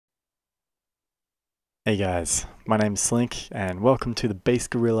Hey guys, my name's Slynk and welcome to the Bass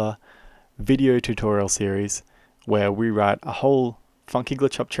Gorilla video tutorial series where we write a whole funky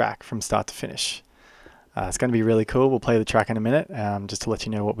glitch up track from start to finish. It's going to be really cool. We'll play the track in a minute just to let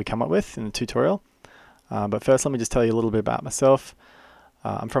you know what we come up with in the tutorial. But first let me just tell you a little bit about myself.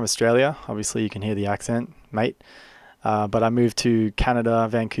 I'm from Australia, obviously you can hear the accent, mate. But I moved to Canada,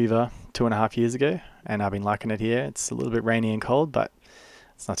 Vancouver 2.5 years ago and I've been liking it here. It's a little bit rainy and cold, but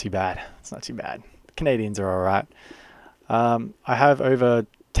it's not too bad. It's not too bad. Canadians are alright. I have over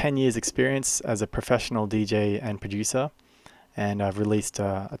 10 years experience as a professional DJ and producer, and I've released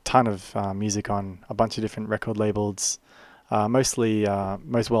a ton of music on a bunch of different record labels. Most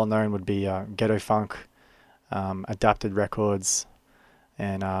well known would be Ghetto Funk, Adapted Records,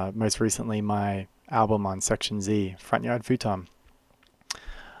 and most recently my album on Section Z, Front Yard Futon.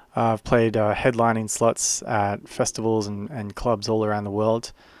 I've played headlining slots at festivals and clubs all around the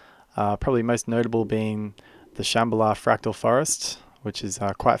world. Probably most notable being the Shambhala Fractal Forest, which is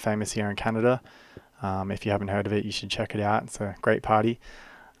quite famous here in Canada. If you haven't heard of it, you should check it out. It's a great party.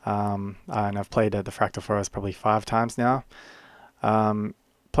 And I've played at the Fractal Forest probably 5 times now.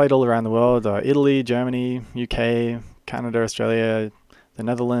 Played all around the world, Italy, Germany, UK, Canada, Australia, the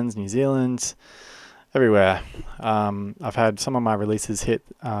Netherlands, New Zealand, everywhere. I've had some of my releases hit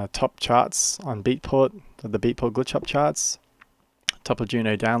top charts on Beatport, the Beatport Glitch Up charts, top of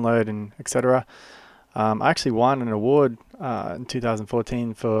Juno Download, and etc. I actually won an award in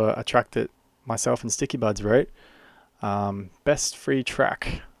 2014 for a track that myself and Sticky Buds wrote, best free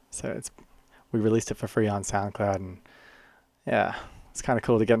track. So we released it for free on SoundCloud, and yeah, it's kind of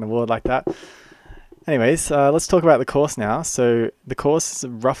cool to get an award like that. Anyways, let's talk about the course now. So the course is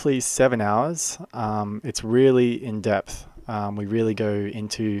roughly 7 hours. It's really in depth. We really go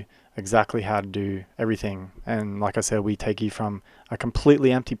into exactly how to do everything, and like I said, we take you from a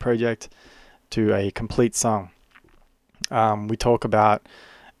completely empty project to a complete song. We talk about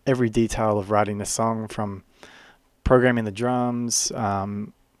every detail of writing the song, from programming the drums,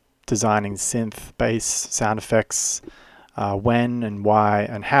 designing synth, bass, sound effects, when and why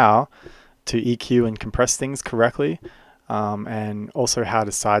and how to EQ and compress things correctly, and also how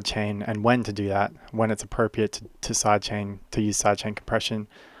to sidechain and when to do that, when it's appropriate to sidechain, to use sidechain compression.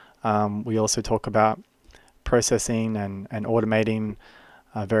 We also talk about processing and automating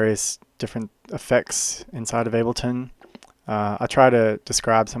various different effects inside of Ableton. I try to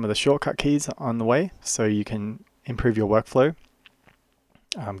describe some of the shortcut keys on the way so you can improve your workflow,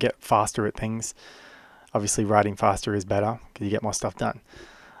 get faster at things. Obviously writing faster is better because you get more stuff done.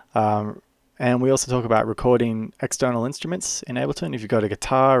 And we also talk about recording external instruments in Ableton. If you've got a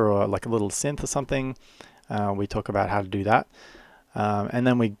guitar or like a little synth or something, we talk about how to do that. And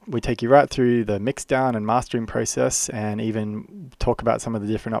then we take you right through the mix down and mastering process, and even talk about some of the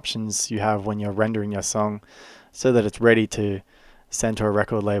different options you have when you're rendering your song so that it's ready to send to a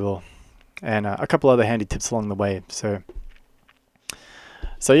record label, and a couple other handy tips along the way. So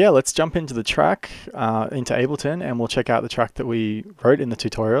yeah, let's jump into the track, into Ableton, and we'll check out the track that we wrote in the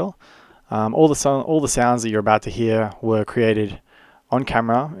tutorial. All the sounds that you're about to hear were created on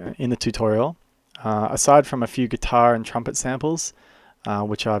camera in the tutorial. Aside from a few guitar and trumpet samples,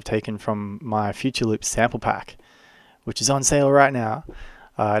 which I've taken from my Future Loop sample pack, which is on sale right now.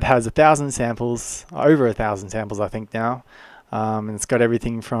 It has 1,000 samples, over 1,000 samples I think now, and it's got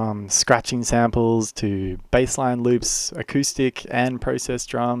everything from scratching samples to bassline loops, acoustic and processed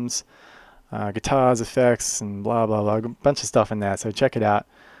drums, guitars, effects, and blah blah blah, a bunch of stuff in there, so check it out.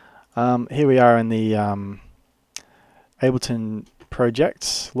 Here we are in the Ableton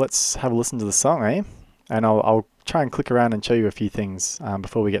project. Let's have a listen to the song, and I'll try and click around and show you a few things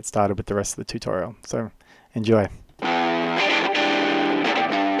before we get started with the rest of the tutorial. So enjoy.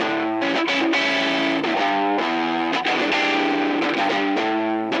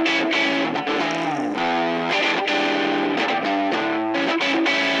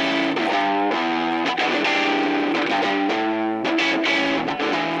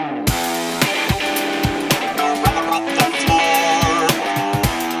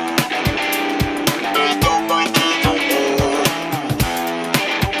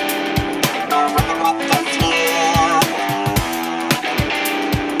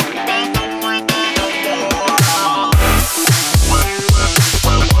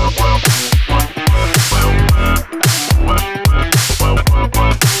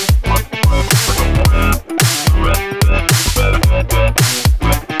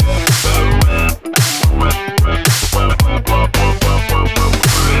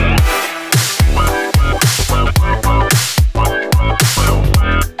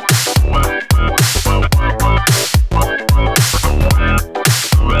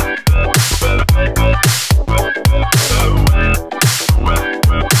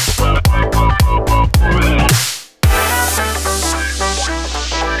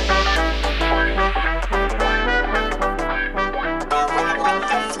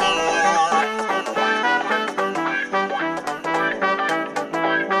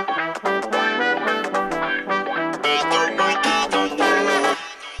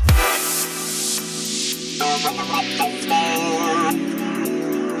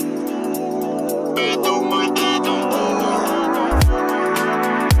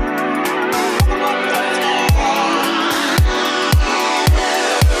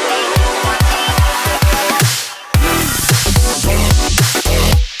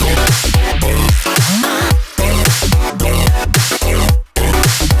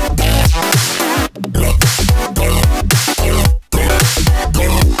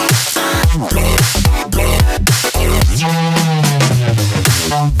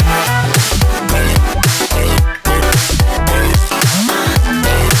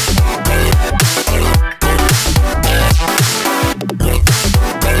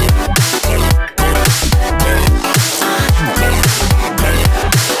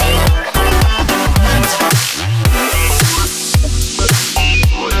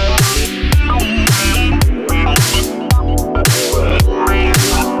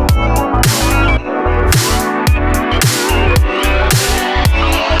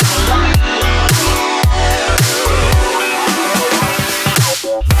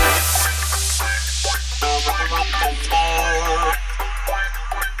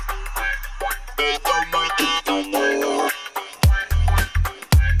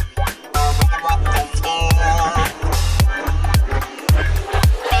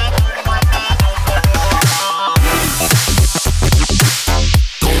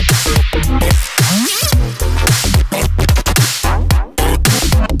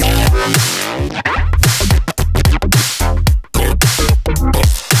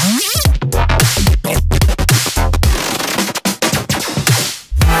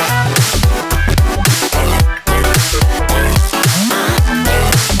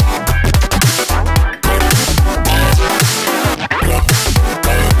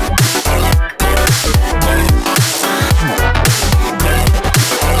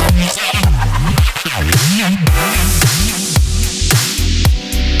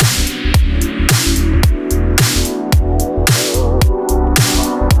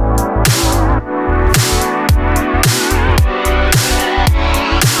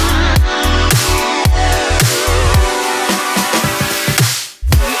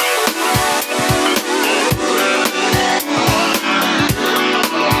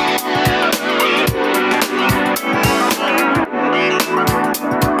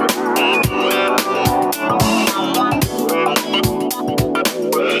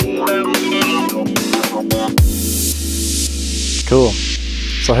 Cool.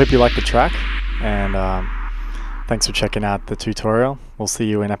 So I hope you like the track, and thanks for checking out the tutorial. We'll see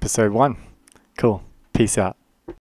you in episode 1. Cool. Peace out.